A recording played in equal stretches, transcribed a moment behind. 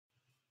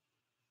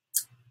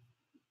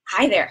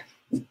Hi there.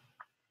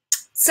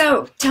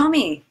 So tell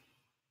me,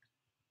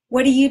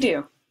 what do you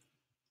do?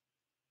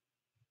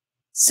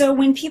 So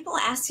when people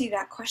ask you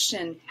that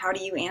question, how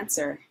do you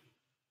answer?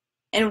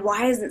 And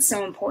why is it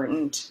so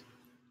important?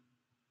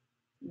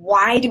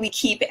 Why do we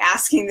keep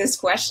asking this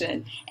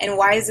question? And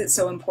why is it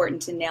so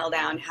important to nail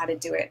down how to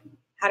do it,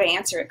 how to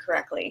answer it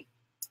correctly?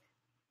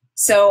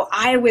 So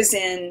I was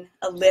in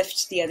a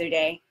Lyft the other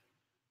day,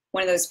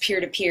 one of those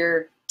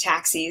peer-to-peer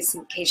taxis,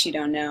 in case you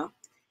don't know.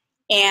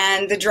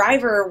 And the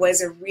driver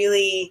was a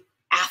really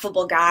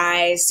affable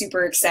guy,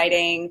 super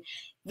exciting,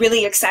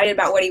 really excited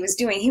about what he was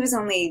doing. He was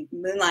only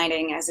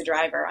moonlighting as a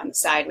driver on the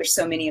side, which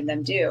so many of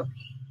them do.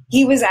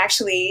 He was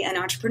actually an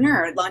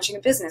entrepreneur launching a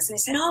business. And I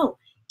said, "Oh,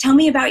 tell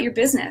me about your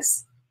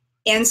business."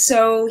 And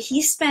so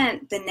he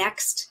spent the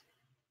next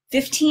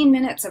 15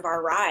 minutes of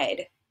our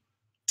ride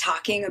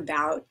talking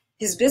about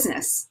his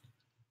business.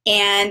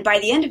 And by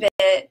the end of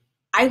it,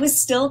 I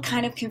was still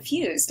kind of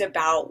confused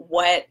about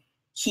what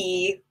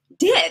he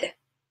did.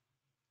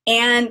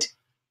 And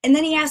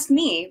then he asked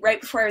me right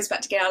before I was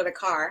about to get out of the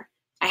car.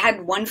 I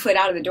had one foot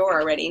out of the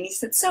door already, and he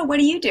said, "So what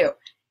do you do?"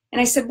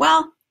 And I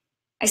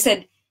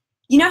said,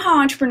 "You know how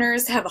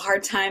entrepreneurs have a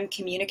hard time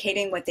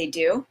communicating what they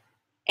do?"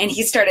 And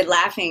he started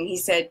laughing. He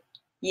said,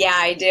 "Yeah,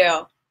 I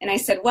do." And I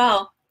said,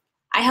 "Well,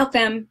 I help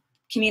them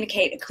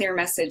communicate a clear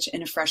message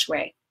in a fresh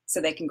way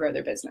so they can grow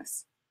their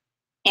business."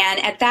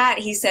 And at that,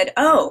 he said,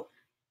 "Oh,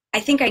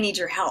 I think I need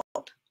your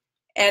help."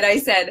 And I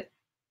said,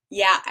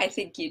 "Yeah, I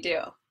think you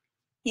do."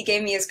 He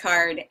gave me his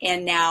card,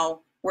 and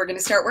now we're going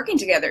to start working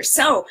together.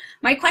 So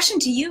my question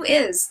to you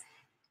is,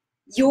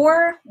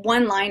 your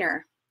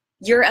one-liner,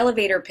 your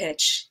elevator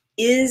pitch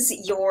it's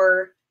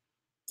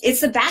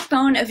the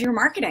backbone of your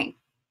marketing.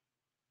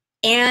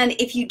 And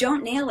if you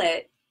don't nail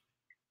it,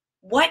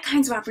 what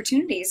kinds of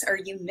opportunities are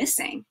you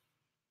missing?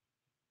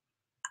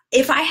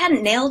 If I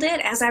hadn't nailed it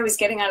as I was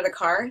getting out of the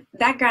car,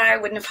 that guy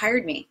wouldn't have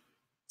hired me.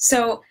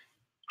 So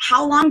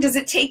how long does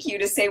it take you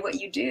to say what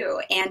you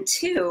do? And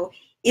two,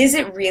 is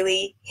it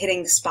really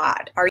hitting the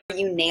spot? Are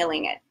you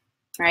nailing it,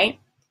 right?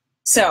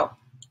 So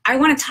I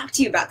want to talk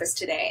to you about this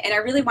today, and I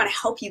really want to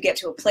help you get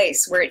to a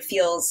place where it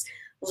feels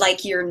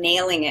like you're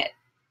nailing it,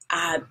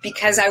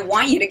 because I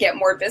want you to get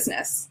more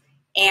business.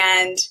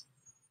 And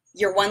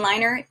your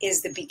one-liner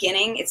is the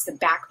beginning, it's the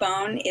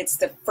backbone, it's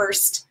the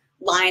first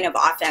line of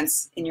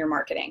offense in your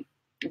marketing,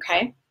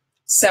 okay?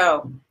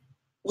 So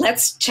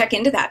let's check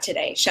into that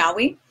today, shall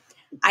we?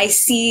 I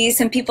see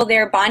some people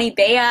there. Bonnie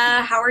Bea,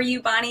 how are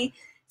you, Bonnie?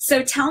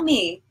 So tell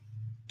me,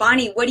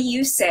 Bonnie, what do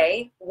you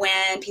say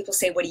when people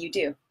say, "What do you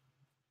do?"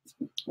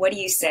 What do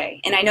you say?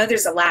 And I know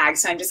there's a lag,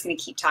 so I'm just going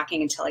to keep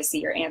talking until I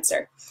see your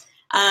answer.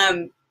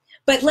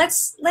 But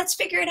let's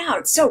figure it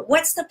out. So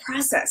what's the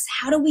process?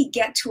 How do we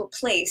get to a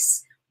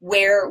place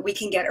where we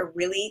can get a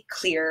really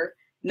clear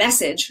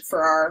message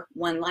for our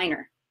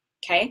one-liner?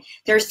 Okay,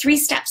 there are 3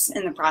 steps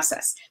in the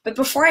process. But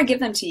before I give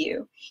them to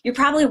you, you're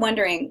probably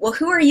wondering, well,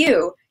 who are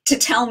you to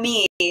tell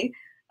me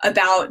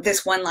about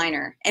this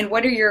one-liner, and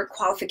what are your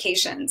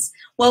qualifications?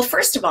 Well,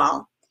 first of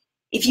all,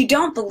 if you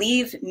don't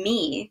believe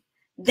me,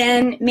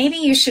 then maybe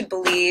you should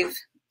believe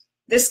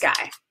this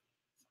guy.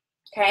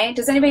 Okay,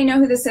 does anybody know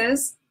who this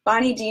is?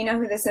 Bonnie, do you know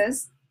who this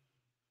is?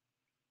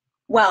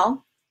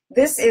 Well,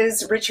 this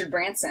is Richard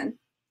Branson.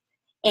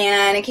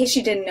 And in case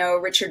you didn't know,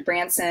 Richard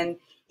Branson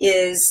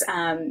is,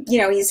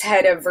 he's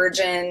head of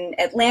Virgin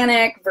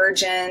Atlantic,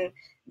 Virgin,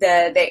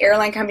 the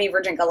airline company,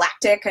 Virgin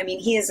Galactic. I mean,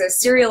 he is a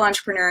serial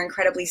entrepreneur,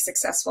 incredibly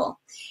successful.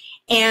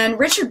 And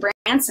Richard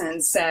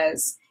Branson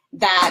says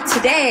that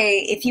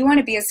today, if you want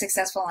to be a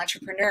successful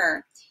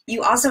entrepreneur,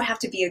 you also have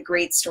to be a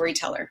great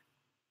storyteller.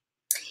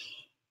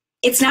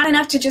 It's not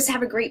enough to just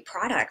have a great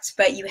product,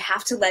 but you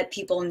have to let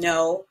people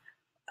know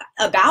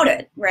about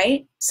it,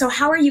 right? So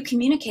how are you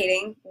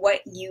communicating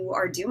what you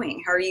are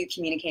doing? How are you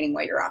communicating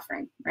what you're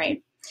offering,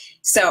 right?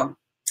 So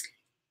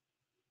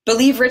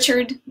believe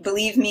Richard,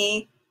 believe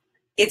me,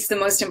 it's the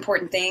most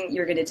important thing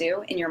you're going to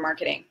do in your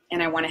marketing,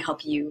 and I want to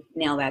help you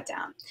nail that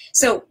down.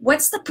 So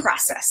what's the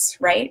process,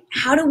 right?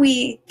 How do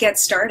we get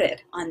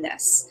started on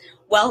this?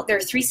 Well, there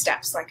are 3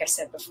 steps, like I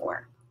said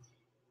before.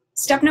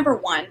 Step number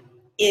 1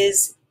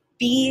 is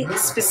be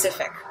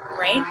specific,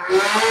 right?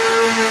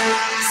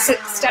 So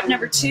step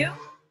number 2,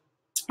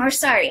 or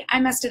sorry,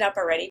 I messed it up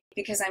already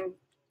because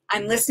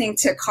I'm listening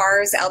to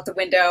cars out the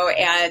window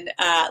and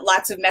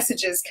lots of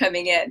messages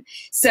coming in.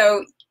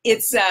 So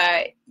it's,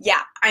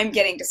 I'm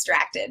getting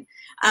distracted.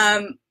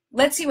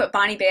 Let's see what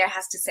Bonnie Bea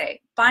has to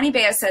say. Bonnie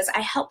Bea says,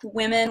 "I help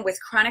women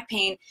with chronic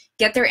pain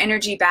get their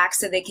energy back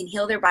so they can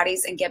heal their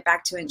bodies and get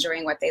back to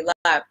enjoying what they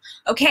love."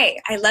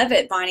 Okay, I love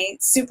it, Bonnie.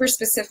 Super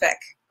specific.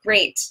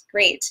 Great,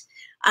 great.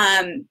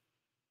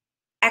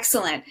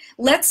 Excellent.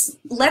 Let's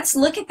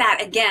look at that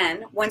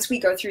again once we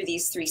go through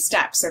these 3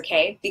 steps,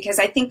 okay? Because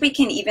I think we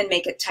can even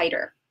make it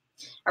tighter.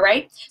 All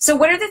right? So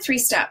what are the 3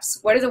 steps?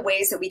 What are the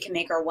ways that we can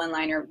make our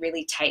one-liner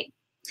really tight?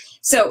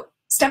 So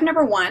step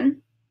number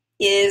 1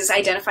 is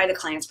identify the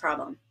client's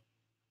problem.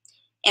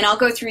 And I'll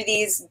go through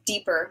these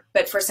deeper,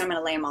 but first I'm going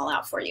to lay them all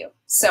out for you.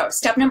 So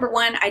step number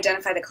 1,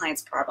 identify the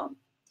client's problem.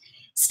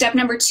 Step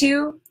number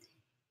 2,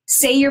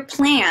 say your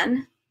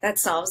plan that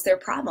solves their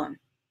problem.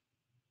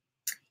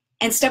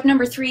 And step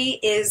number 3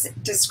 is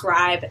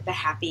describe the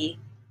happy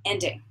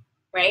ending,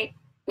 right?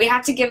 We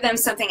have to give them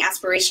something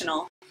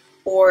aspirational,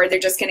 or they're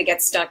just going to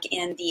get stuck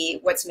in the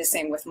what's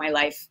missing with my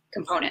life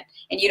component.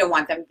 And you don't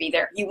want them to be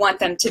there. You want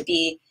them to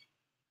be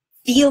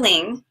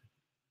feeling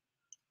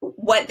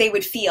what they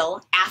would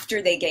feel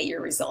after they get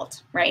your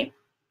result, right?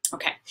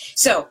 Okay,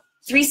 so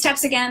 3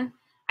 steps again: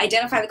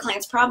 identify the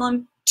client's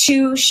problem,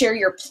 2, share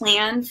your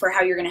plan for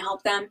how you're going to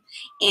help them,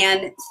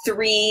 and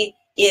 3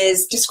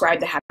 is describe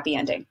the happy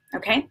ending,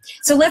 okay?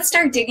 So let's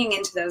start digging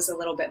into those a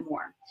little bit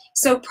more.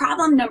 So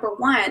problem number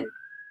 1,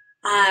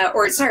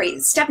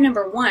 step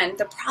number 1,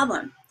 the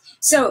problem.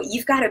 So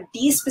you've got to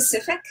be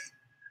specific,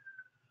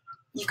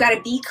 you've got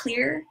to be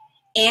clear,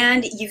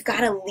 and you've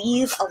got to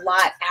leave a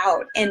lot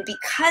out. And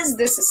because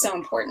this is so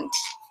important,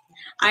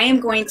 I am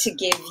going to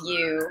give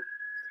you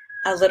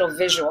a little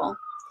visual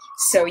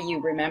so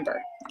you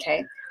remember,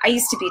 okay? I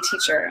used to be a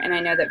teacher, and I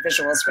know that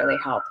visuals really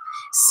help.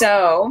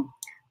 So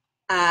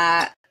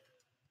I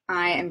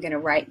am going to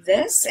write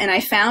this, and I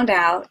found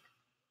out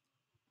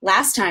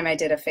last time I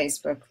did a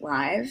Facebook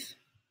Live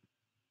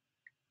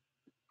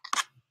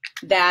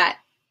that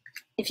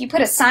if you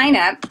put a sign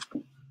up,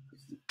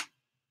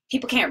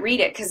 people can't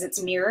read it because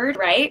it's mirrored,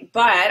 right?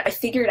 But I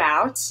figured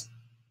out,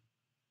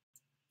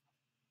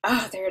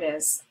 oh, there it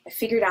is. I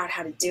figured out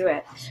how to do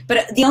it.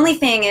 But the only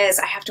thing is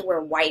I have to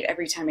wear white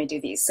every time I do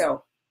these,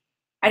 so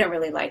I don't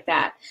really like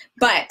that.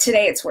 But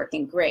today it's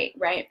working great,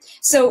 right?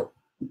 So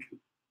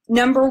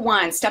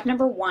step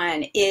number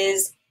one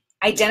is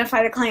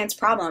identify the client's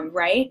problem,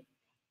 right?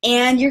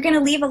 And you're going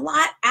to leave a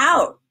lot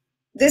out.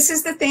 This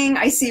is the thing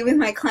I see with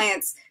my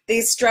clients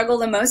they struggle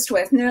the most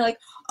with. And they're like,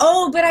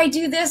 oh, but I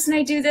do this and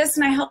I do this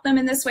and I help them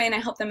in this way and I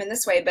help them in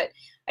this way. But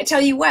I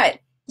tell you what,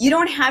 you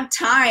don't have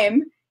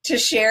time to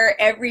share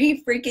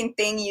every freaking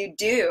thing you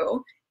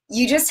do.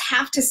 You just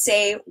have to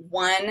say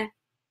one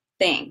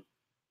thing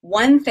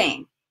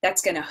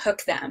that's going to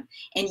hook them,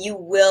 and you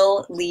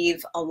will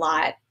leave a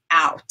lot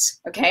out,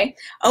 okay?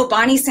 Oh,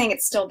 Bonnie's saying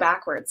it's still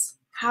backwards.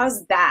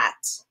 How's that?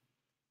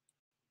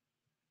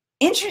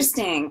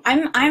 Interesting.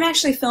 I'm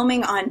actually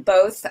filming on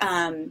both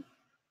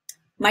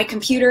my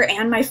computer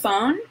and my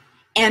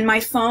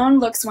phone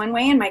looks one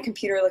way and my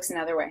computer looks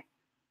another way.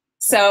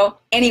 So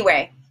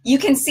anyway, you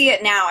can see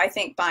it now, I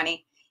think,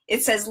 Bonnie.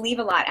 It says leave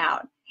a lot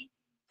out.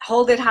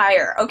 Hold it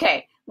higher.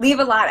 Okay, leave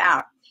a lot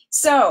out.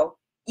 So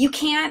you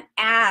can't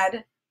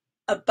add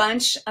a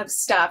bunch of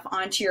stuff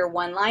onto your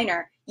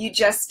one-liner. You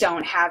just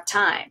don't have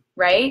time,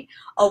 right?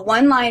 A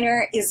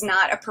one-liner is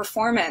not a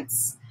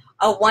performance.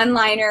 A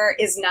one-liner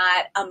is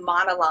not a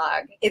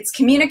monologue. It's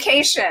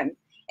communication.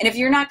 And if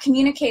you're not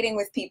communicating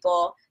with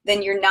people,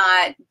 then you're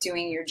not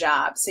doing your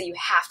job. So you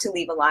have to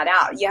leave a lot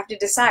out. You have to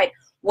decide,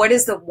 what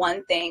is the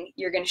one thing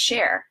you're going to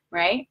share,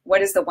 right?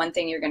 What is the one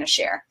thing you're going to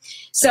share?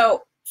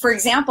 So, for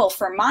example,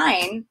 for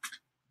mine,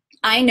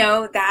 I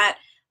know that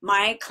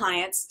my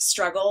clients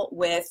struggle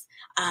with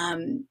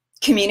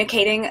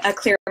communicating a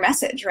clear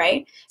message,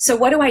 right? So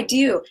what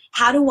do?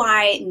 How do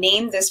I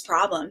name this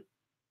problem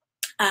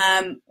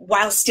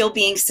while still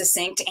being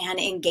succinct and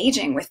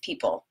engaging with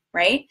people,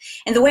 right?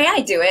 And the way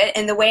I do it,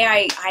 and the way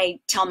I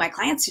tell my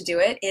clients to do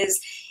it, is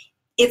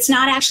it's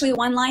not actually a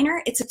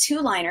one-liner, it's a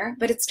two-liner,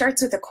 but it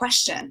starts with a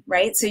question,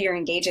 right? So you're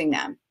engaging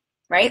them,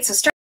 right? So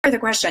start with a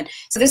question.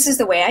 So this is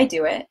the way I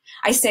do it.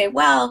 I say,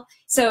 well,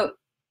 so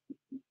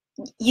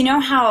you know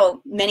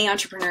how many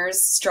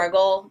entrepreneurs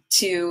struggle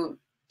to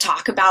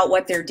talk about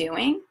what they're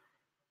doing,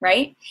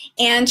 right?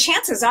 And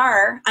chances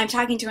are I'm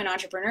talking to an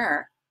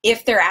entrepreneur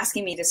if they're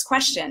asking me this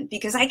question,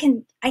 because I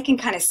can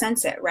kind of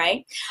sense it,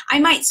 right? I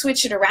might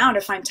switch it around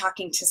if I'm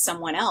talking to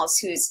someone else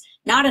who's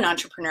not an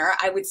entrepreneur.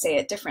 I would say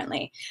it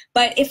differently.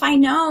 But if I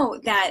know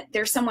that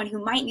there's someone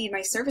who might need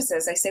my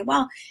services, I say,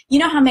 well, you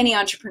know how many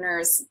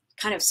entrepreneurs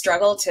kind of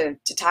struggle to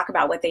talk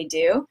about what they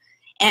do?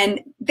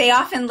 And they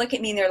often look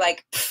at me and they're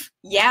like,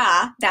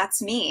 yeah,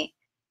 that's me,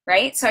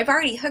 right? So I've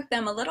already hooked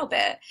them a little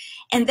bit.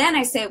 And then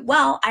I say,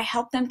 well, I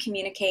help them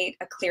communicate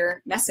a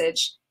clear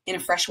message in a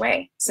fresh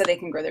way so they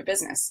can grow their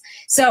business.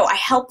 So I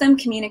help them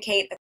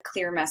communicate a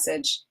clear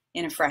message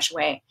in a fresh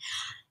way.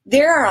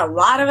 There are a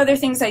lot of other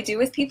things I do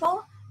with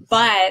people,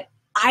 but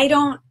I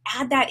don't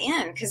add that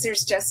in because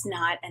there's just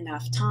not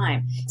enough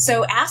time.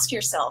 So ask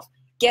yourself,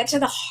 get to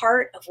the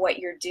heart of what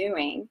you're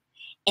doing,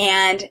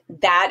 and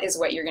that is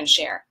what you're going to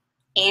share.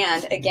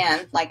 And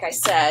again, like I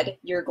said,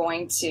 you're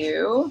going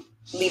to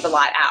leave a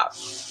lot out,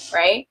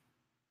 right?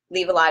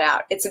 Leave a lot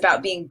out. It's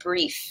about being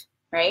brief,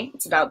 right?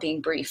 It's about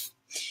being brief.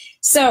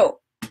 So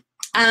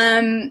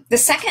the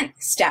second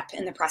step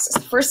in the process,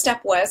 the first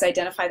step was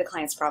identify the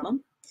client's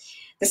problem.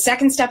 The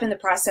second step in the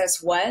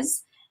process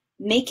was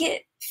make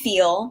it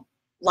feel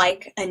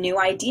like a new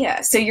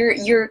idea. So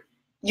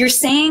you're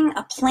saying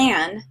a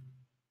plan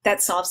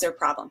that solves their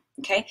problem,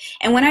 okay?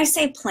 And when I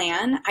say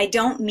plan, I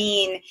don't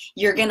mean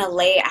you're gonna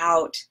lay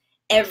out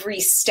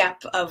every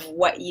step of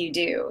what you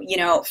do. You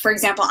know, for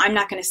example, I'm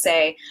not going to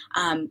say,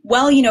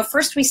 well, you know,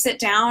 first we sit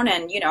down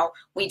and, you know,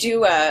 we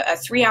do a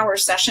 3-hour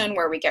session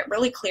where we get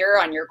really clear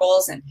on your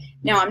goals. And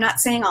no, I'm not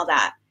saying all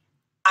that.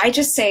 I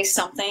just say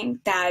something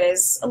that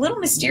is a little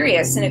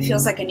mysterious and it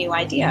feels like a new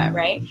idea,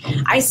 right?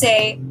 I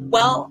say,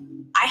 well,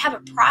 I have a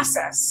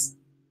process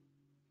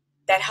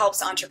that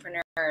helps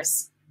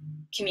entrepreneurs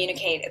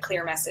communicate a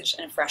clear message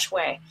in a fresh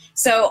way.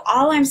 So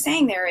all I'm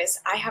saying there is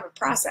I have a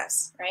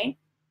process, right?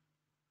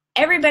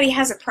 Everybody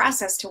has a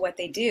process to what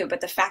they do, but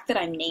the fact that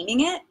I'm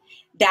naming it,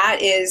 that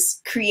is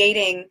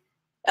creating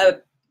a,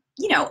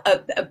 you know,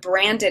 a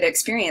branded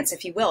experience,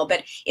 if you will,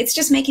 but it's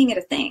just making it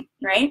a thing,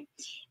 right?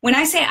 When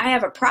I say I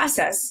have a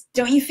process,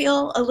 don't you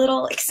feel a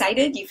little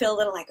excited? You feel a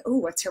little like, oh,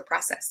 what's her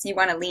process? You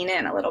want to lean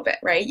in a little bit,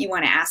 right? You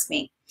want to ask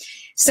me.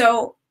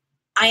 So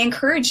I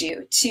encourage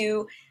you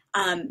to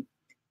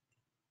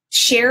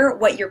share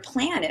what your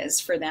plan is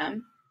for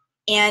them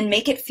and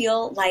make it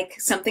feel like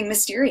something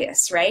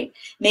mysterious, right?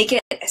 Make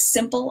it a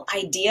simple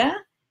idea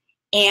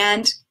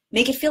and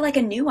make it feel like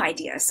a new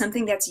idea,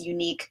 something that's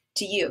unique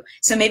to you.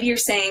 So maybe you're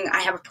saying, I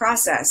have a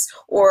process,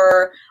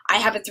 or I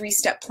have a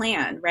 3-step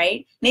plan,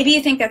 right? Maybe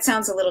you think that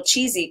sounds a little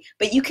cheesy,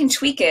 but you can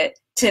tweak it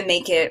to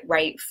make it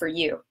right for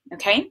you,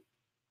 okay?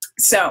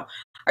 So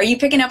are you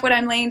picking up what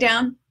I'm laying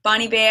down,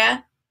 Bonnie Bea?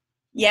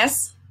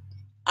 Yes?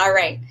 All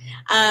right.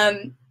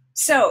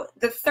 So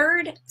the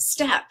 3rd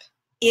step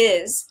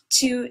is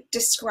to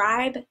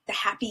describe the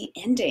happy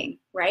ending,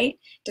 right?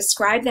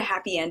 Describe the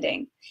happy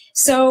ending.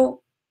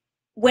 So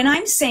when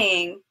I'm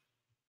saying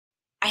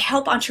I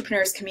help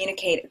entrepreneurs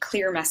communicate a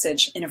clear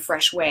message in a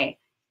fresh way,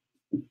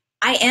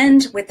 I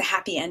end with the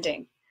happy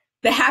ending.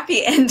 The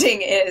happy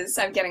ending is,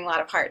 I'm getting a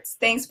lot of hearts.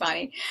 Thanks,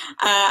 Bonnie.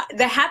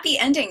 The happy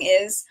ending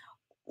is,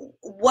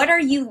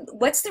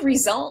 what's the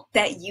result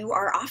that you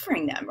are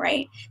offering them,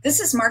 right? This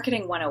is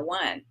marketing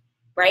 101,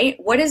 right?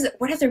 What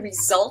are the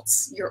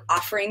results you're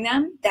offering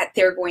them that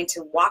they're going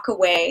to walk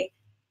away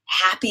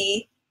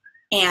happy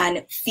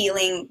and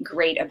feeling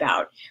great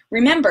about?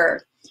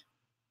 Remember,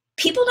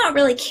 people don't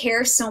really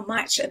care so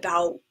much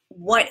about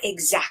what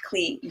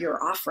exactly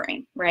you're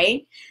offering,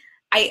 right?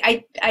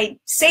 I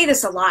say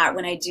this a lot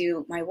when I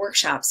do my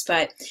workshops,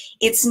 but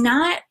it's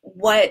not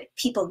what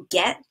people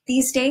get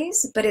these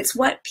days, but it's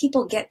what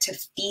people get to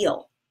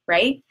feel,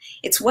 right?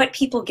 It's what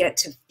people get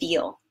to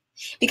feel.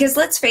 Because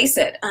let's face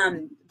it,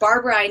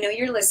 Barbara, I know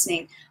you're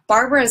listening.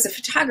 Barbara is a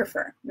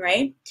photographer,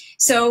 right?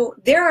 So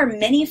there are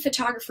many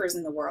photographers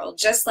in the world,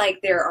 just like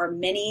there are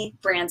many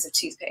brands of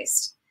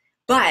toothpaste.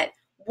 But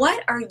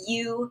what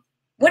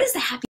is the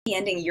happy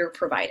ending you're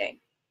providing,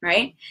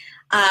 right?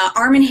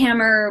 Arm &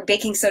 Hammer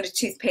baking soda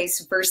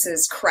toothpaste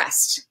versus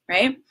Crest,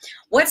 right?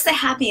 What's the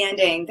happy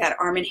ending that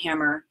Arm &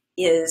 Hammer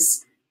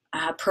is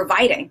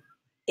providing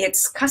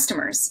its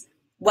customers?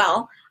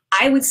 Well,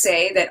 I would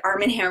say that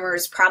Arm & Hammer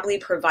is probably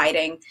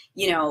providing,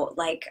 you know,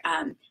 like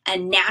a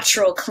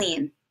natural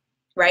clean,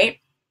 right?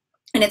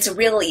 And it's a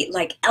really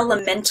like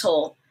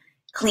elemental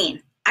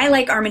clean. I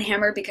like Arm &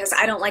 Hammer because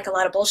I don't like a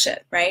lot of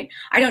bullshit, right?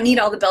 I don't need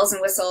all the bells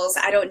and whistles.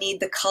 I don't need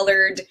the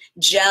colored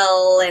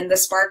gel and the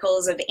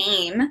sparkles of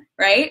AIM,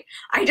 right?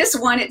 I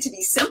just want it to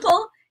be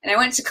simple and I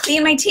want it to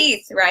clean my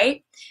teeth,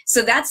 right?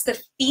 So that's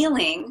the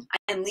feeling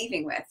I'm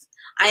leaving with.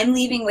 I'm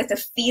leaving with a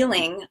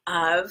feeling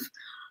of,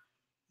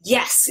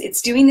 yes,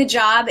 it's doing the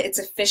job, it's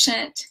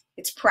efficient,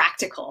 it's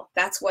practical.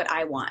 That's what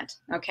I want,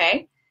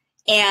 okay?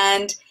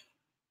 And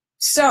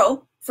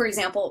so, for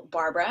example,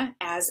 Barbara,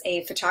 as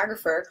a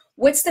photographer,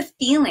 what's the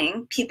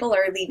feeling people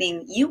are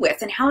leaving you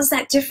with? And how is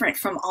that different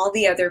from all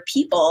the other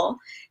people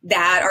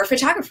that are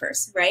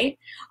photographers, right?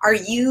 Are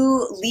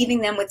you leaving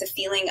them with the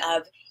feeling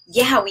of,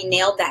 yeah, we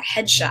nailed that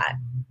headshot,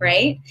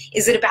 right?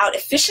 Is it about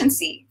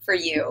efficiency for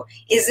you?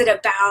 Is it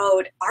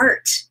about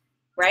art,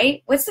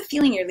 right? What's the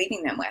feeling you're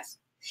leaving them with?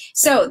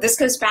 So this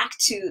goes back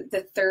to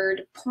the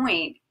 3rd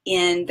point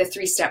in the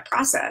 3-step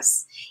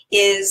process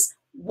is,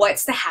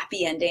 what's the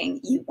happy ending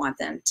you want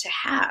them to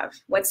have?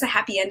 What's the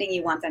happy ending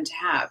you want them to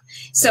have?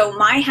 So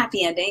my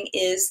happy ending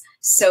is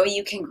so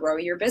you can grow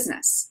your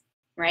business,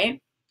 right?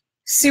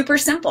 Super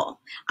simple.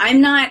 I'm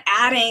not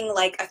adding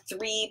like a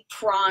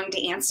 3-pronged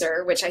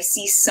answer, which I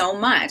see so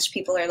much.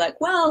 People are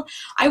like, well,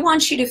 I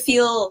want you to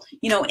feel,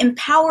 you know,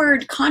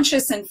 empowered,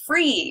 conscious, and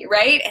free,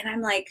 right? And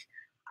I'm like,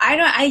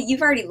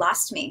 you've already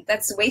lost me.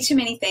 That's way too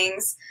many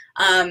things.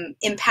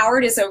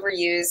 Empowered is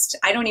overused.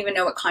 I don't even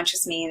know what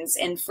conscious means.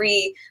 And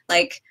free,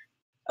 like,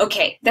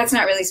 okay, that's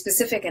not really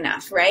specific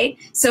enough, right?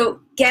 So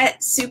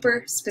get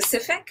super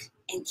specific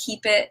and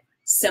keep it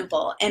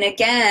simple. And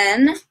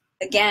again,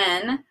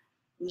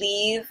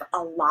 leave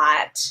a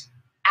lot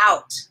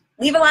out.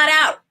 Leave a lot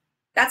out.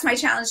 That's my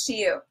challenge to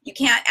you. You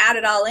can't add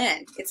it all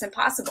in. It's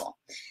impossible.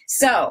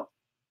 So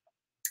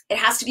it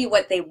has to be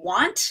what they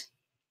want,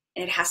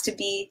 and it has to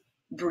be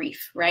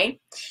brief, right?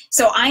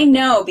 So I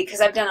know,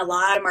 because I've done a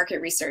lot of market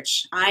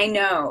research, I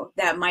know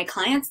that my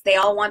clients, they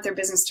all want their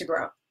business to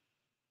grow.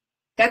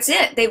 That's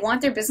it. They want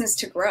their business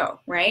to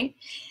grow, right?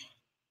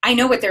 I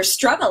know what their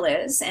struggle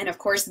is, and of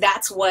course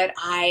that's what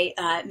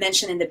I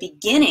mentioned in the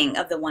beginning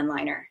of the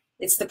one-liner,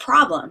 It's the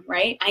problem,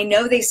 right? I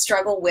know they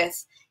struggle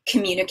with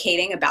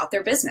communicating about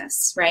their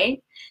business,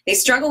 right? They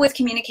struggle with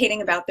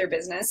communicating about their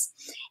business.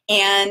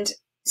 And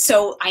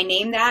so I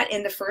name that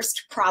in the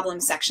first problem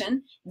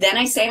section. Then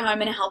I say how I'm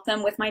going to help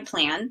them with my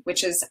plan,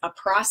 which is a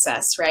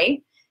process,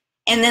 right?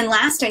 And then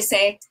last I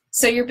say,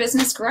 so your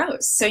business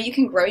grows, so you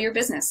can grow your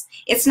business.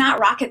 It's not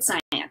rocket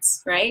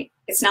science, right?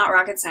 It's not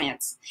rocket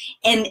science.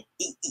 And,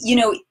 you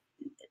know,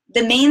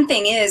 the main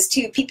thing is,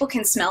 too, people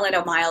can smell it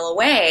a mile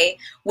away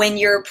when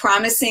you're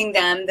promising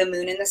them the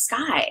moon in the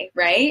sky,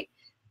 right?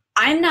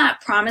 I'm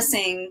not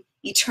promising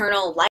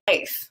eternal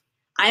life.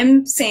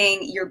 I'm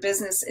saying your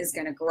business is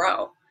going to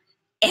grow.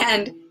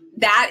 And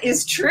that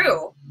is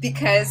true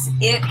because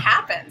it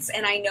happens.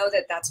 And I know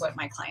that that's what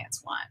my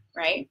clients want,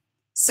 right?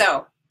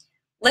 So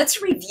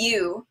let's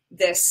review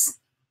this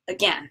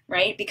again,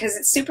 right? Because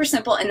it's super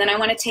simple. And then I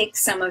want to take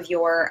some of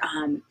your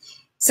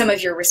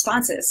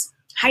responses.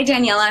 Hi,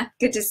 Daniela.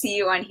 Good to see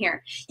you on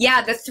here.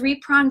 Yeah, the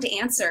three-pronged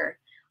answer.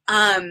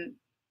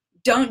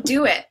 Don't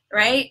do it,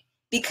 right?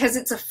 Because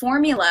it's a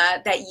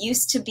formula that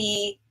used to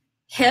be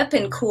hip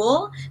and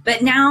cool,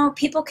 but now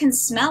people can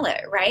smell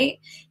it, right?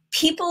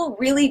 People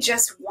really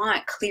just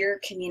want clear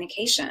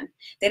communication.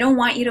 They don't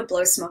want you to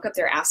blow smoke up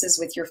their asses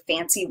with your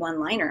fancy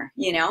one-liner,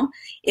 you know?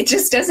 It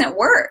just doesn't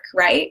work,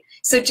 right?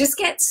 So just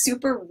get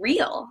super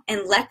real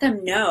and let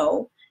them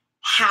know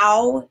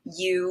how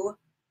you,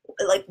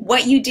 like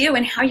what you do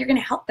and how you're gonna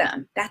help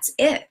them. That's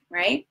it,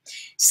 right?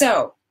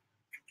 So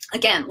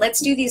again, let's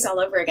do these all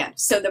over again.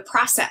 So the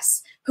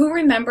process. Who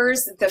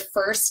remembers the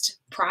first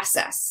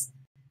process?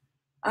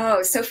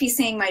 Oh, Sophie's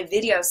saying my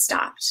video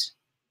stopped.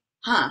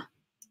 Huh.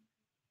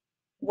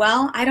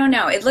 Well, I don't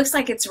know. It looks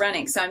like it's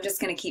running, so I'm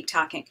just going to keep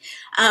talking.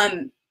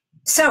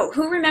 So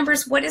who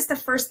remembers what is the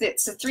first,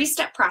 it's a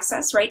three-step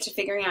process, right, to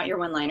figuring out your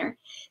one-liner.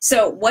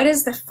 So what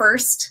is the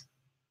first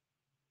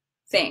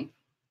thing?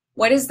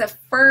 What is the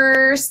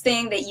first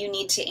thing that you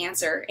need to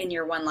answer in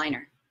your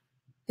one-liner?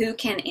 Who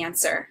can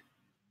answer?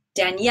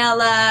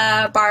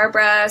 Daniela,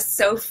 Barbara,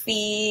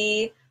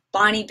 Sophie,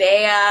 Bonnie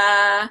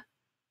Bea.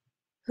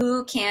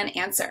 Who can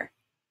answer?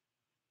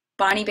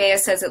 Bonnie Bea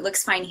says it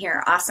looks fine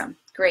here. Awesome.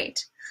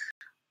 Great.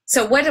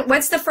 So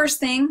what's the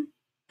first thing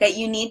that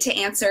you need to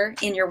answer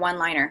in your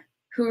one-liner?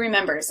 Who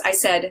remembers? I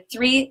said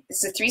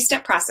it's a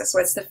three-step process.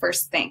 What's the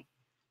first thing?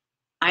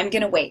 I'm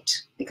going to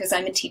wait because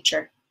I'm a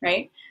teacher,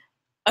 right?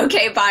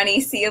 Okay,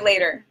 Bonnie, see you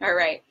later. All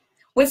right.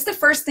 What's the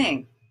first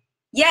thing?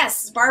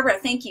 Yes, Barbara,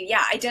 thank you.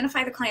 Yeah,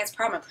 identify the client's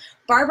problem.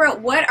 Barbara,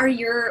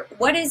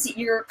 what is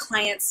your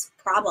client's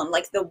problem?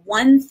 Like the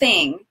one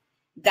thing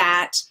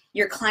that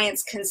your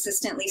clients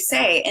consistently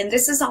say. And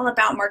this is all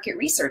about market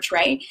research,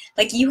 right?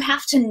 Like you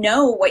have to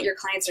know what your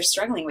clients are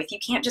struggling with. You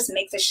can't just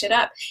make this shit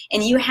up,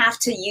 and you have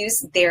to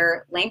use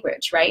their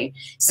language, right?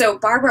 So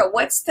Barbara,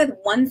 what's the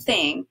one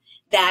thing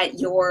that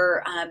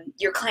your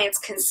clients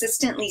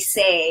consistently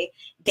say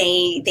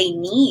they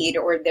need,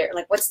 or they're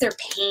like, what's their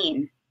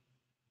pain?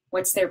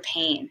 What's their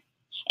pain?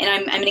 And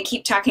I'm going to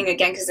keep talking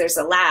again because there's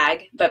a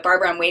lag, but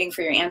Barbara, I'm waiting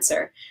for your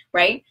answer,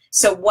 right?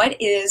 So what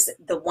is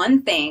the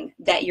one thing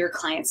that your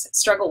clients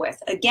struggle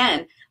with?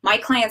 Again, my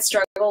clients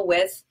struggle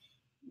with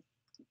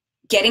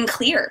getting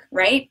clear,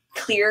 right?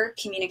 Clear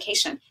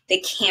communication. They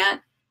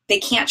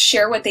can't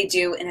share what they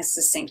do in a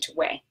succinct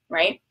way,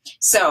 right?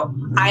 So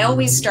I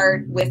always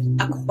start with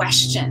a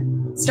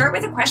question. Start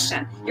with a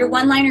question. Your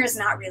one-liner is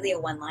not really a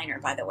one-liner,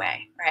 by the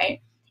way,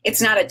 right?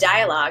 It's not a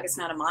dialogue. It's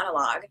not a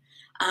monologue.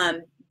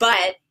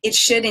 But it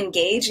should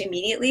engage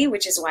immediately,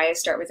 which is why I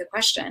start with a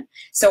question.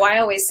 So I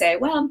always say,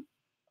 well,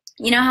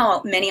 you know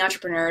how many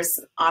entrepreneurs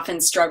often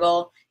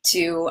struggle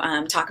to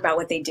talk about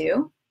what they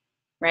do,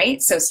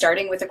 right? So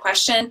starting with a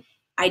question,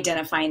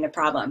 identifying the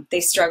problem. They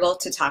struggle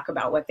to talk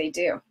about what they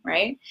do,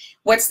 right?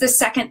 What's the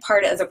second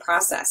part of the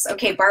process?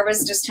 Okay,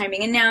 Barbara's just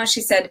chiming in now. She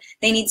said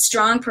they need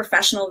strong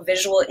professional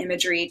visual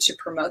imagery to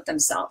promote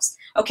themselves.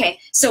 Okay,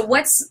 so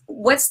what's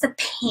the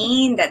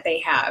pain that they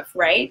have,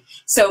 right?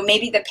 So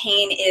maybe the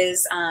pain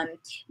is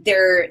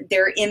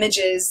their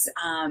images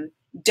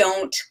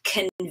don't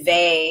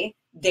convey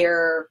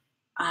their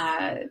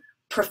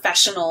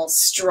professional,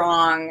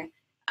 strong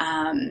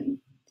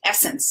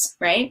essence,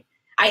 right?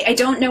 I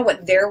don't know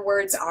what their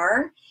words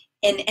are.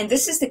 And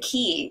this is the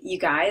key, you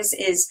guys,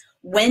 is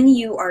when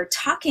you are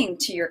talking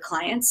to your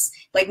clients,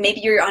 like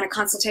maybe you're on a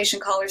consultation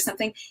call or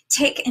something,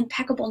 take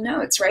impeccable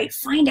notes, right?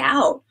 Find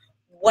out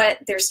what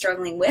they're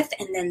struggling with,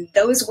 and then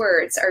those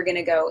words are going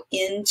to go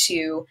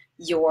into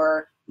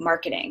your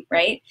marketing,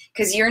 right?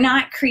 Because you're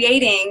not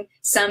creating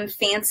some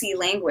fancy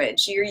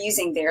language. You're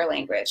using their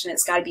language, and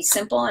it's got to be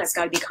simple and it's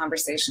got to be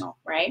conversational,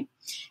 right?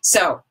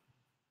 So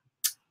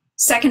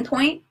second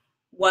point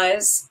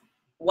was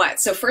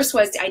what? So first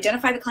was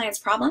identify the client's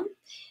problem.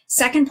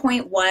 Second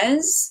point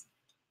was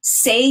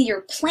say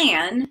your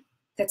plan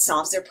that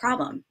solves their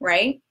problem,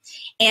 right?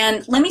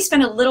 And let me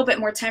spend a little bit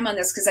more time on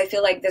this because I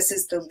feel like this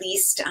is the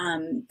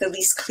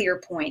least clear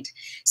point.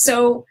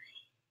 So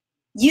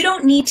you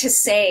don't need to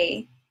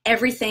say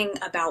everything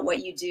about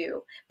what you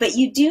do, but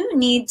you do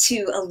need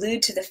to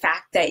allude to the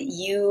fact that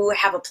you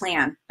have a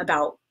plan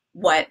about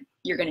what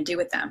you're going to do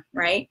with them,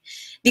 right?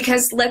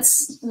 Because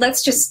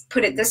let's just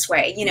put it this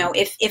way. You know,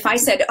 if I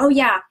said, oh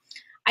yeah,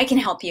 I can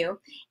help you,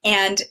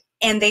 and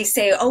they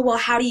say, oh well,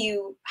 how do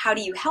you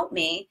help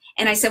me?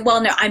 And I said,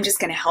 well, no, I'm just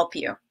going to help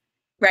you,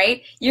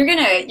 right? You're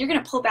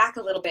gonna pull back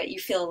a little bit. You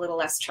feel a little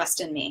less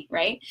trust in me,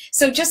 right?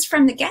 So just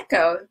from the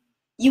get-go,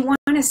 you want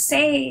to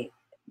say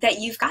that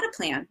you've got a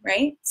plan,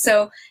 right?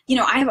 So, you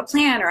know, I have a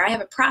plan, or I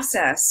have a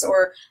process,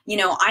 or, you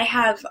know, I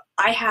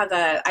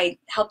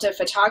helped a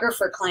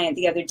photographer client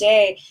the other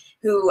day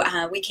who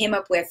we came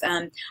up with,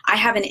 I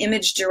have an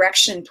image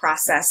direction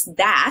process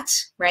that,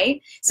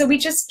 right? So we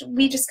just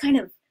kind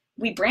of,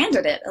 we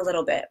branded it a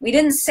little bit. We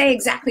didn't say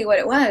exactly what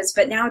it was,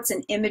 but now it's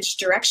an image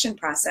direction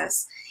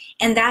process.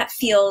 And that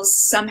feels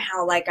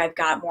somehow like I've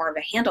got more of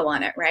a handle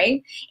on it,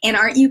 right? And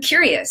aren't you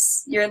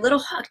curious? You're a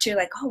little hooked. You're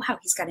like, oh, wow,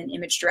 he's got an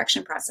image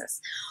direction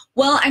process.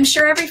 Well, I'm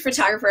sure every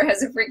photographer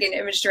has a freaking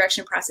image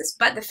direction process,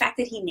 but the fact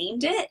that he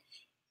named it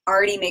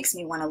already makes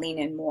me want to lean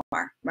in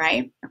more,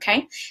 right?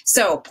 Okay,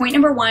 so point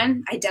number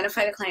one,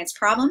 identify the client's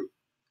problem.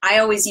 I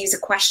always use a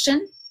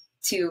question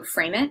to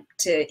frame it,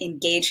 to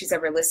engage who's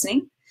ever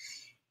listening.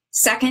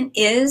 Second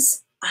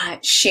is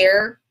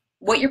share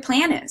what your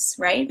plan is,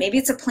 right? Maybe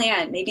it's a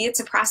plan, maybe it's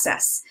a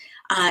process.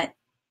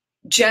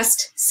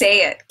 Just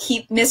say it,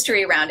 keep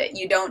mystery around it.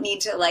 You don't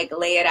need to like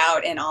lay it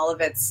out in all of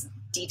its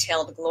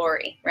detailed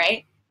glory,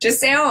 right?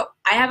 Just say, oh,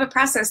 I have a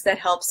process that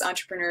helps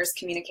entrepreneurs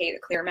communicate a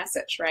clear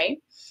message, right?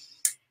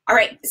 All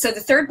right, so the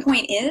third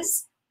point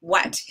is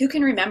what? Who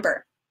can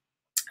remember?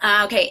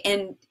 Okay,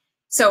 and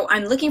so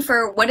I'm looking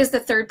for what is the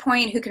third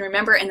point, who can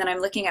remember, and then I'm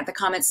looking at the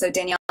comments. So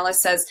Daniela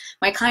says,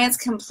 my clients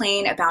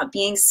complain about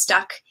being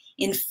stuck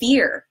in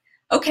fear.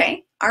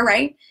 Okay, all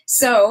right.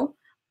 So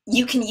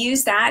you can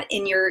use that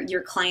in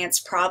your client's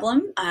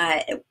problem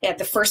at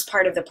the first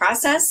part of the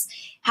process.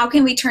 How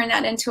can we turn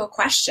that into a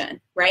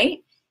question, right?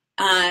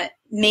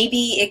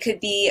 Maybe it could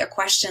be a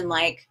question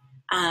like,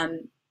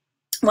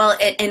 well,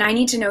 and I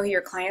need to know who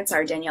your clients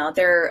are, Danielle.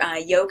 They're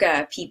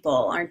yoga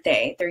people, aren't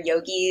they? They're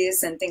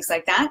yogis and things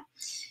like that.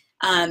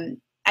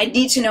 I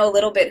need to know a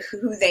little bit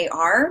who they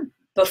are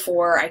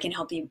before I can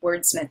help you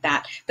wordsmith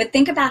that. But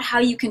think about how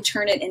you can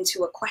turn it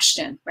into a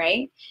question,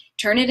 right?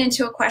 Turn it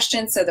into a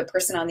question so the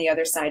person on the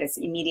other side is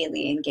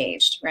immediately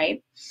engaged,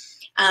 right?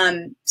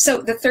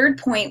 So the third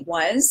point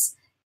was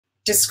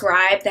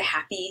describe the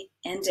happy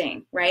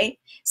ending, right?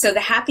 So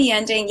the happy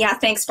ending, yeah,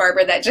 thanks,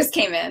 Barbara, that just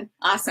came in.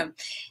 Awesome.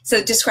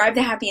 So describe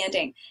the happy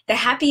ending. The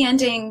happy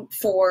ending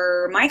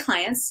for my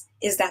clients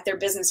is that their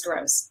business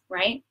grows,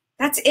 right?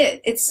 That's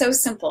it. It's so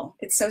simple.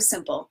 It's so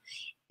simple.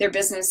 Their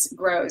business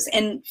grows.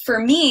 And for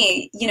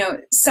me, you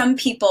know, some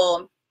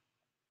people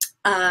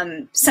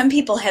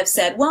have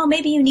said, well,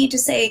 maybe you need to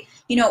say,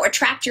 you know,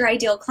 attract your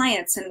ideal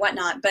clients and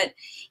whatnot. But,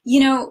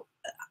 you know,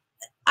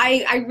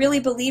 I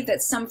really believe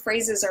that some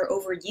phrases are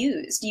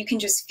overused. You can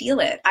just feel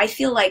it. I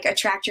feel like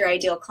attract your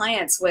ideal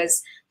clients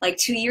was like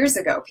 2 years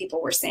ago,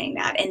 people were saying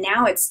that. And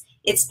now it's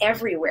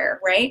everywhere,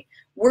 right?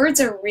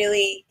 Words are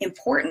really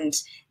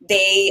important.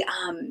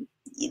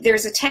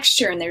 There's a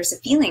texture and there's a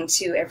feeling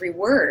to every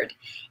word.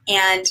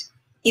 And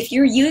if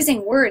you're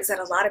using words that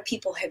a lot of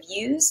people have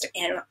used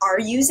and are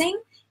using,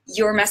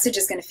 your message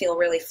is going to feel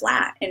really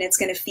flat and it's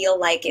going to feel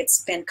like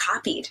it's been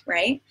copied,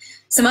 right?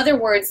 Some other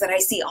words that I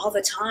see all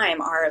the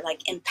time are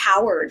like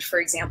empowered, for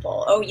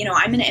example. Oh, you know,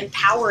 I'm going to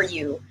empower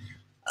you.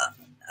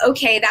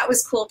 Okay, that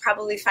was cool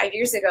probably 5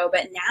 years ago,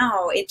 but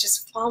now it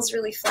just falls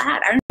really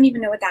flat. I don't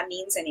even know what that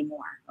means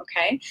anymore,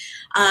 okay?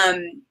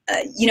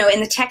 You know, in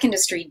the tech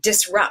industry,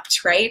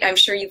 disrupt, right? I'm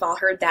sure you've all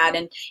heard that,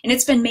 and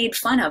it's been made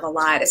fun of a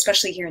lot,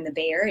 especially here in the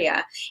Bay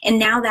Area, and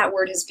now that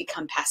word has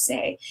become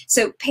passé.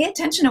 So pay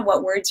attention to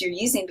what words you're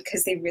using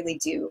because they really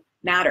do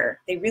matter.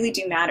 They really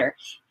do matter.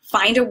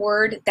 Find a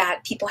word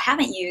that people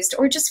haven't used,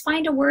 or just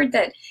find a word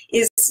that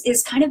is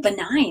kind of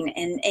benign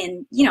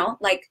and you know,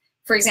 like,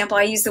 for example,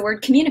 I use the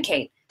word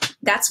communicate.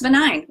 That's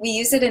benign. We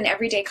use it in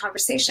everyday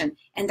conversation,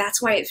 and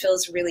that's why it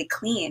feels really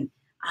clean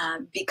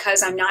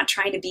because I'm not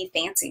trying to be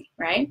fancy,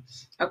 right?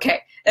 Okay,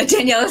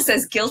 Daniela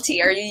says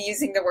guilty. Are you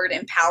using the word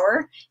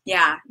empower?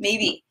 Yeah,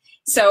 maybe.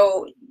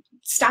 So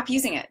stop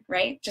using it,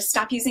 right? Just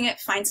stop using it.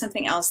 Find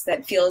something else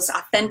that feels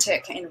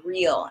authentic and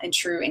real and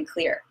true and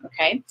clear,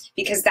 okay?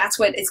 Because that's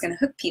what is going to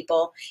hook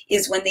people,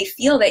 is when they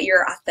feel that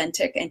you're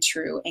authentic and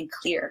true and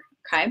clear,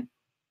 okay?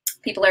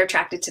 People are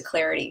attracted to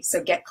clarity,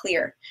 so get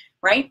clear,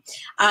 right?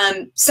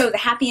 So the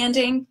happy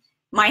ending,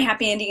 my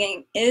happy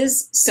ending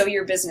is so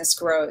your business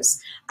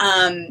grows.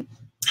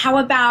 How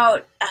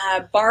about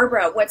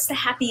Barbara, what's the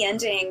happy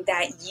ending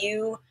that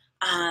you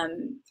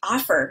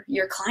offer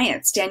your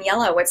clients?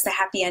 Daniela, what's the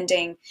happy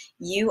ending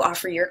you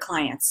offer your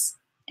clients?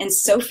 And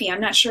Sophie,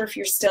 I'm not sure if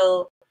you're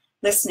still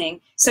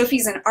listening.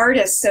 Sophie's an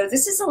artist, so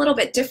this is a little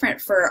bit different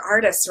for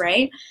artists,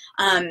 right?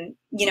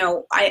 You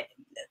know,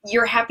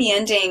 your happy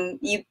ending,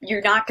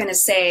 you're not going to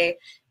say,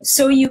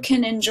 so you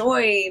can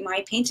enjoy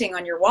my painting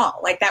on your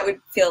wall. Like, that would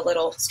feel a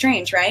little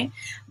strange, right?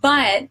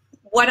 But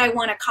what I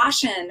want to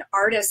caution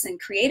artists and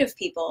creative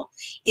people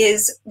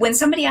is when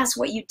somebody asks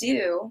what you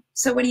do,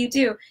 so what do you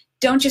do?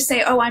 Don't just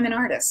say, oh, I'm an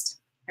artist,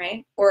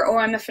 right? Or, oh,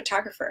 I'm a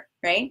photographer,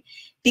 right?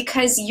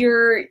 Because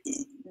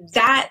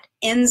that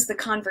ends the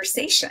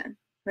conversation,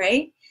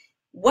 right?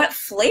 What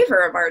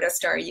flavor of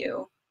artist are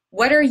you?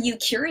 What are you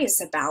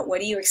curious about?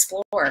 What do you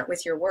explore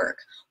with your work?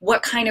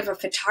 What kind of a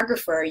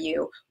photographer are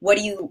you? What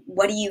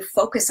do you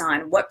focus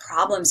on? What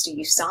problems do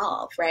you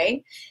solve,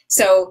 right?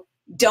 So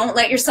don't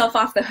let yourself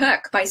off the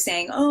hook by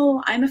saying,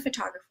 oh, I'm a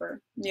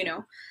photographer, you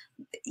know.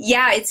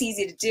 Yeah, it's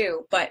easy to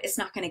do, but it's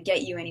not going to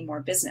get you any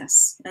more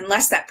business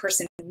unless that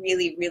person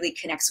really, really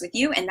connects with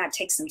you, and that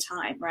takes some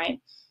time,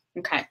 right?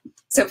 Okay,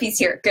 Sophie's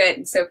here.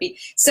 Good, Sophie.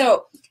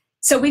 So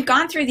we've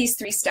gone through these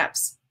 3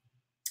 steps.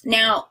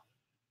 Now,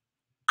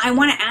 I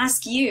want to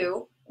ask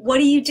you, what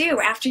do you do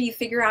after you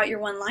figure out your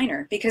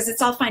one-liner? Because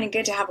it's all fine and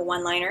good to have a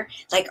one-liner.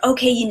 Like,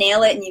 okay, you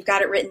nail it and you've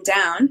got it written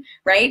down,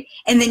 right?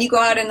 And then you go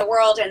out in the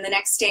world and the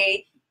next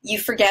day you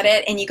forget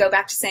it and you go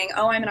back to saying,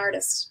 oh, I'm an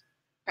artist,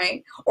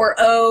 right? Or,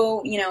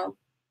 oh, you know,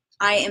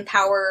 I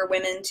empower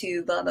women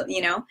to blah, blah,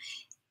 you know.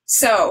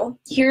 So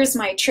here's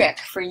my trick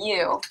for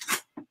you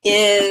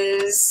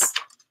is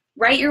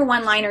write your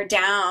one-liner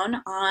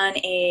down on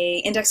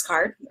a index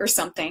card or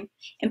something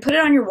and put it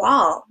on your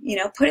wall, you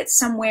know, put it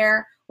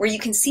somewhere where you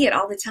can see it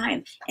all the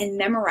time and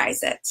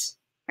memorize it,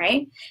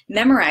 right?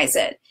 Memorize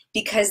it,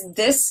 because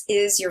this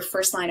is your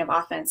first line of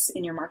offense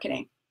in your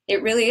marketing.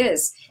 It really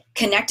is.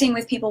 Connecting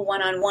with people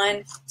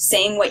one-on-one,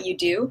 saying what you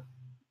do,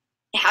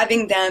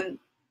 having them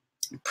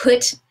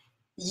put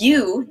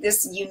you,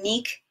 this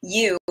unique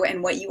you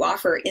and what you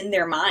offer in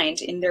their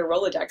mind, in their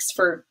Rolodex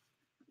for,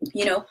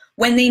 you know,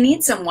 when they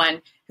need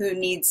someone who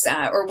needs,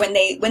 or when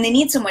they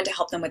need someone to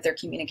help them with their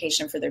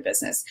communication for their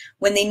business,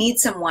 when they need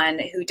someone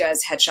who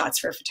does headshots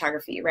for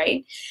photography,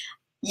 right?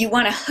 You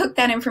want to hook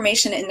that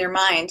information in their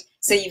mind,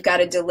 so you've got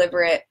to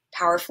deliver it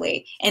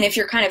powerfully. And if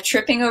you're kind of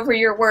tripping over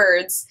your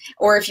words,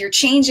 or if you're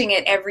changing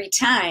it every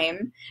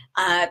time,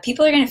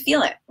 people are going to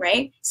feel it,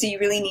 right? So you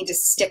really need to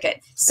stick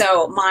it.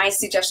 So my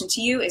suggestion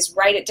to you is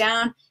write it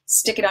down,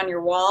 stick it on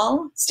your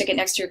wall, stick it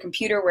next to your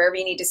computer, wherever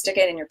you need to stick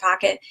it, in your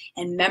pocket,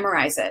 and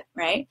memorize it,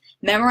 right?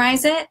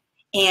 Memorize it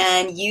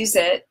and use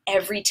it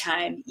every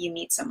time you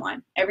meet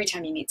someone,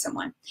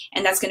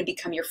 And that's going to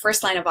become your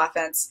first line of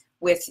offense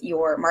with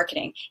your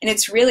marketing. And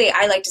it's really,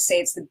 I like to say,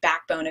 it's the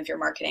backbone of your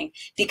marketing,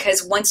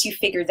 because once you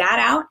figure that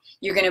out,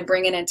 you're going to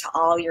bring it into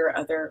all your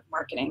other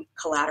marketing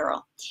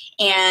collateral.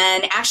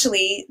 And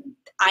actually,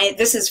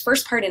 this is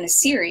first part in a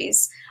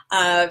series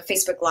of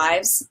Facebook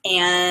Lives,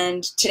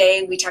 and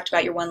today we talked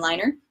about your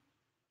one-liner.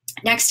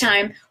 Next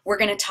time, we're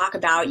going to talk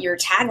about your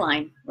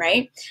tagline,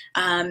 right?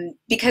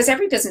 Because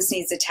every business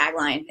needs a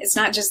tagline. It's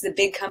not just the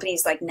big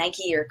companies like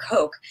Nike or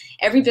Coke.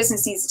 Every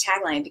business needs a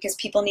tagline, because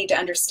people need to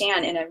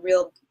understand in a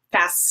real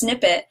fast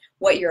snippet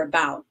what you're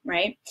about,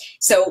 right?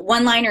 So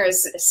one-liner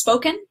is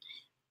spoken,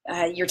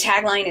 your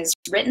tagline is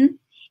written,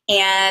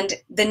 and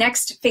the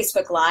next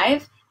Facebook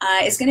Live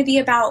is going to be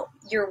about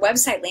your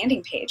website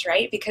landing page,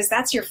 right? Because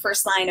that's your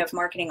first line of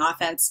marketing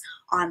offense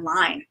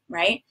online,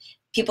 right?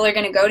 People are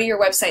going to go to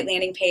your website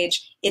landing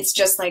page. It's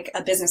just like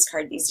a business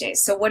card these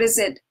days. So what is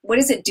it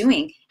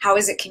doing? How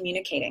is it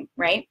communicating,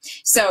 right?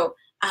 So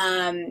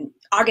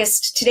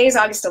today is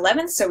August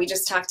 11th, so we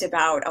just talked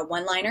about a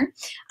one-liner.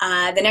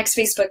 The next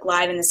Facebook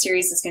Live in the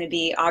series is going to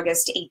be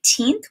August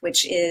 18th,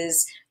 which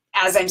is,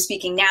 as I'm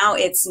speaking now,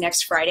 it's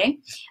next Friday,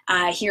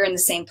 here in the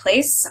same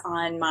place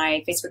on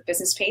my Facebook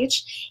business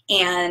page.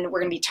 And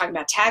we're going to be talking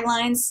about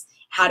taglines,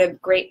 how to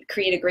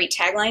create a great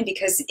tagline,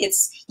 because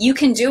you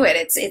can do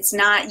it. It's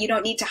not, you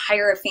don't need to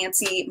hire a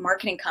fancy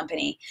marketing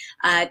company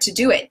to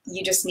do it.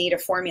 You just need a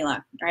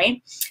formula,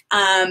 right?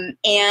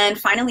 And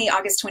finally,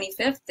 August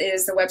 25th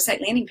is the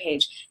website landing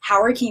page.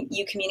 How are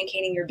you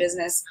communicating your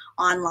business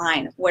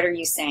online? What are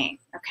you saying?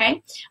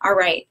 Okay. All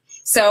right.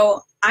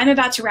 So I'm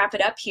about to wrap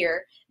it up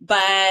here,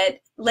 but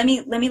let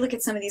me look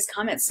at some of these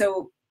comments.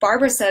 So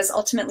Barbara says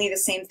ultimately the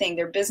same thing.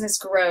 Their business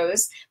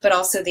grows, but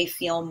also they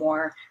feel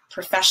more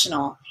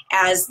professional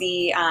as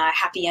the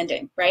happy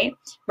ending, right?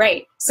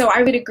 Right. So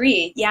I would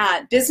agree.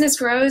 Yeah, business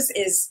grows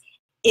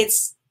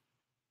it's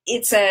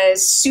a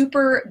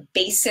super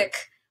basic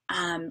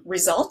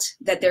result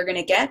that they're going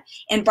to get.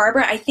 And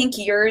Barbara, I think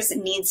yours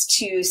needs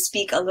to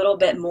speak a little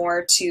bit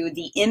more to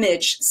the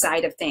image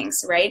side of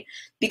things, right?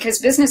 Because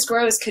business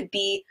grows could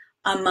be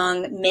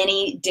among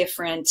many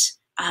different,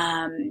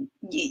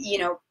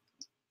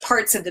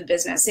 parts of the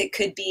business. It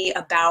could be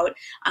about,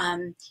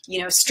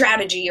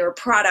 strategy or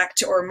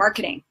product or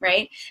marketing,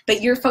 right?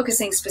 But you're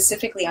focusing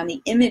specifically on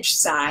the image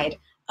side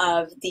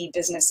of the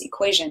business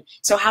equation.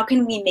 So how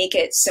can we make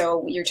it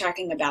so you're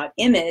talking about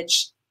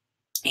image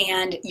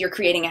and you're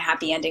creating a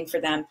happy ending for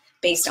them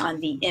based on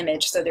the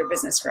image so their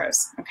business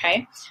grows,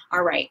 okay?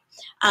 All right.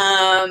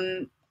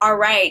 All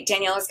right,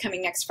 Danielle is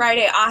coming next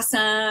Friday.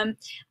 Awesome.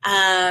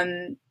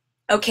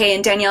 Okay,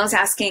 and Danielle's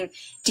asking,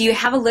 do you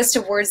have a list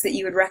of words that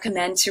you would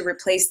recommend to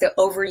replace the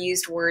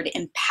overused word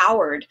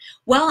empowered?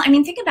 Well, I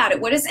mean, think about it.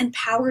 What does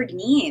empowered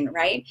mean,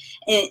 right?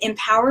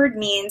 Empowered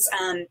means,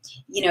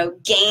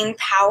 gain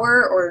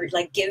power or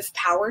like give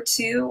power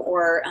to,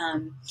 or,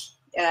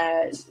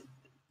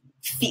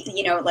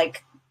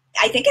 like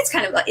I think it's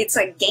kind of, it's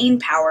like gain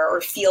power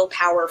or feel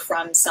power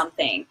from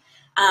something.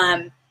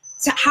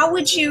 So how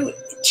would you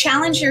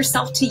challenge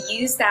yourself to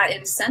use that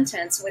in a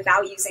sentence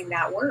without using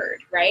that word,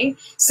 right?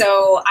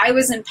 So I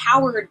was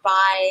empowered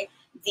by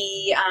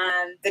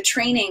the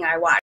training I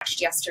watched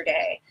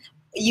yesterday.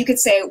 You could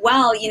say,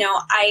 well, you know,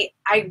 I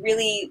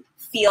really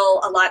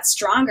feel a lot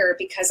stronger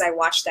because I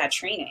watched that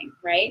training,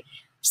 right?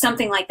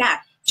 Something like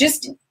that.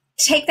 Just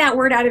take that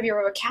word out of your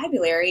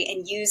vocabulary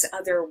and use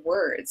other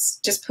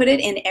words. Just put it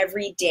in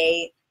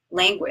everyday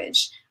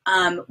language.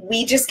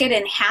 We just get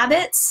in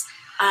habits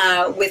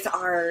with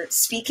our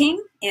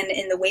speaking and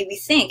in the way we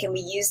think, and we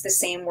use the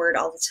same word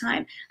all the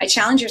time. I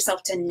challenge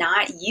yourself to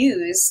not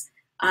use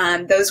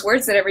those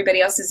words that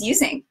everybody else is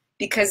using,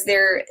 because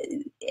they're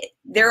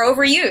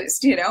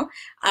overused, you know.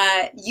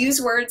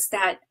 Use words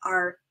that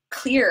are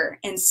clear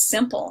and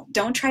simple.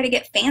 Don't try to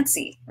get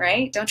fancy,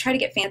 right? Don't try to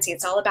get fancy.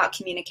 It's all about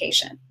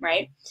communication,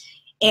 right?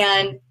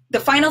 And the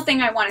final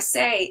thing I want to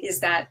say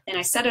is that, and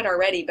I said it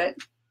already, but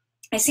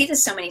I see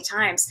this so many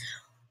times,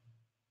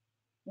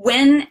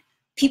 when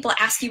people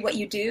ask you what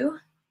you do,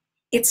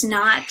 it's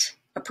not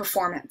a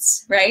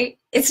performance, right?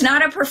 It's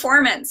not a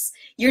performance.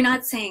 You're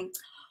not saying,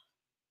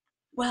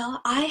 well,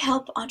 I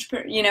help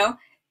entrepreneurs, you know,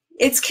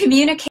 it's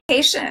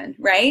communication,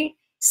 right?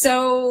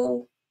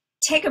 So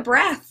take a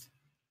breath,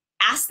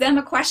 ask them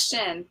a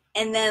question,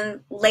 and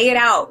then lay it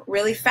out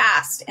really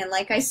fast. And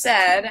like I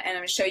said, and I'm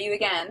going to show you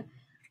again,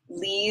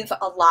 leave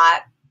a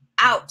lot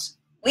out.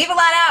 Leave a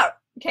lot out,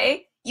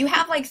 okay? You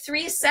have like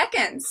 3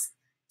 seconds.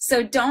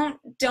 So don't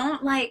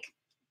like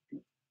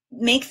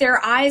make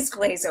their eyes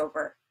glaze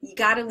over. You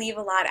got to leave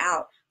a lot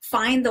out.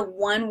 Find the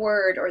one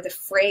word or the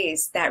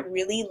phrase that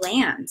really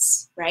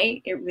lands,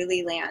 right? It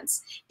really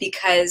lands,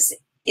 because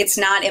it's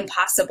not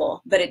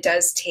impossible, but it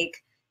does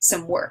take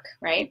some work,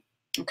 right?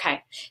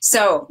 Okay.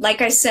 So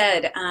like I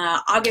said,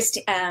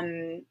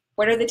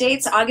 what are the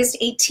dates? August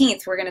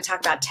 18th, we're going to talk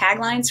about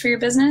taglines for your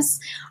business.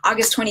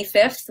 August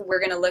 25th, we're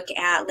going to look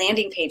at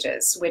landing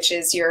pages, which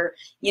is your,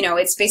 you know,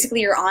 it's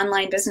basically your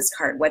online business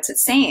card. What's it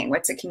saying?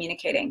 What's it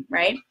communicating,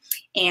 right?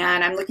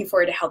 And I'm looking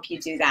forward to help you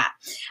do that.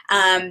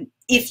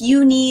 If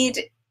you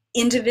need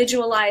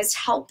individualized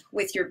help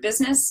with your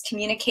business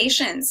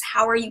communications,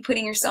 how are you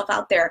putting yourself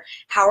out there?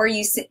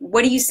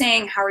 What are you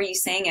saying? How are you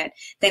saying it?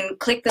 Then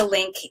click the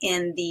link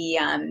in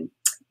the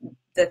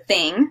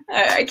thing.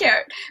 I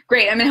can't.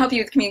 Great. I'm going to help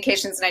you with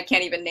communications, and I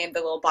can't even name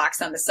the little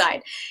box on the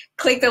side.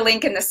 Click the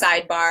link in the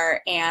sidebar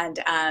and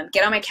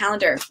get on my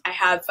calendar. I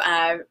have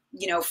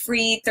you know,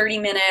 free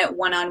 30-minute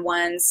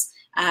one-on-ones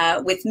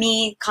with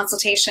me,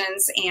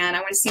 consultations, and I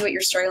want to see what you're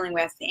struggling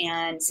with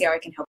and see how I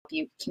can help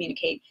you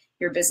communicate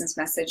your business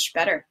message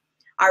better.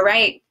 All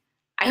right.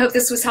 I hope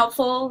this was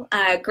helpful.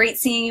 Great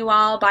seeing you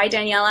all. Bye,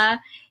 Daniela,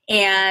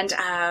 and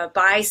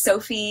bye,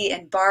 Sophie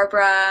and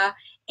Barbara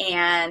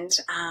and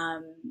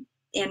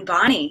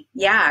Bonnie.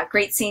 Yeah,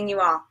 great seeing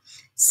you all.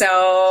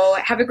 So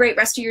have a great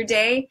rest of your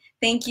day.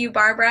 Thank you,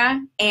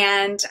 Barbara,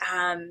 and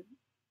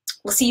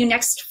we'll see you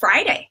next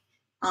Friday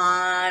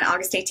on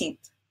August 18th.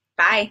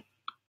 Bye.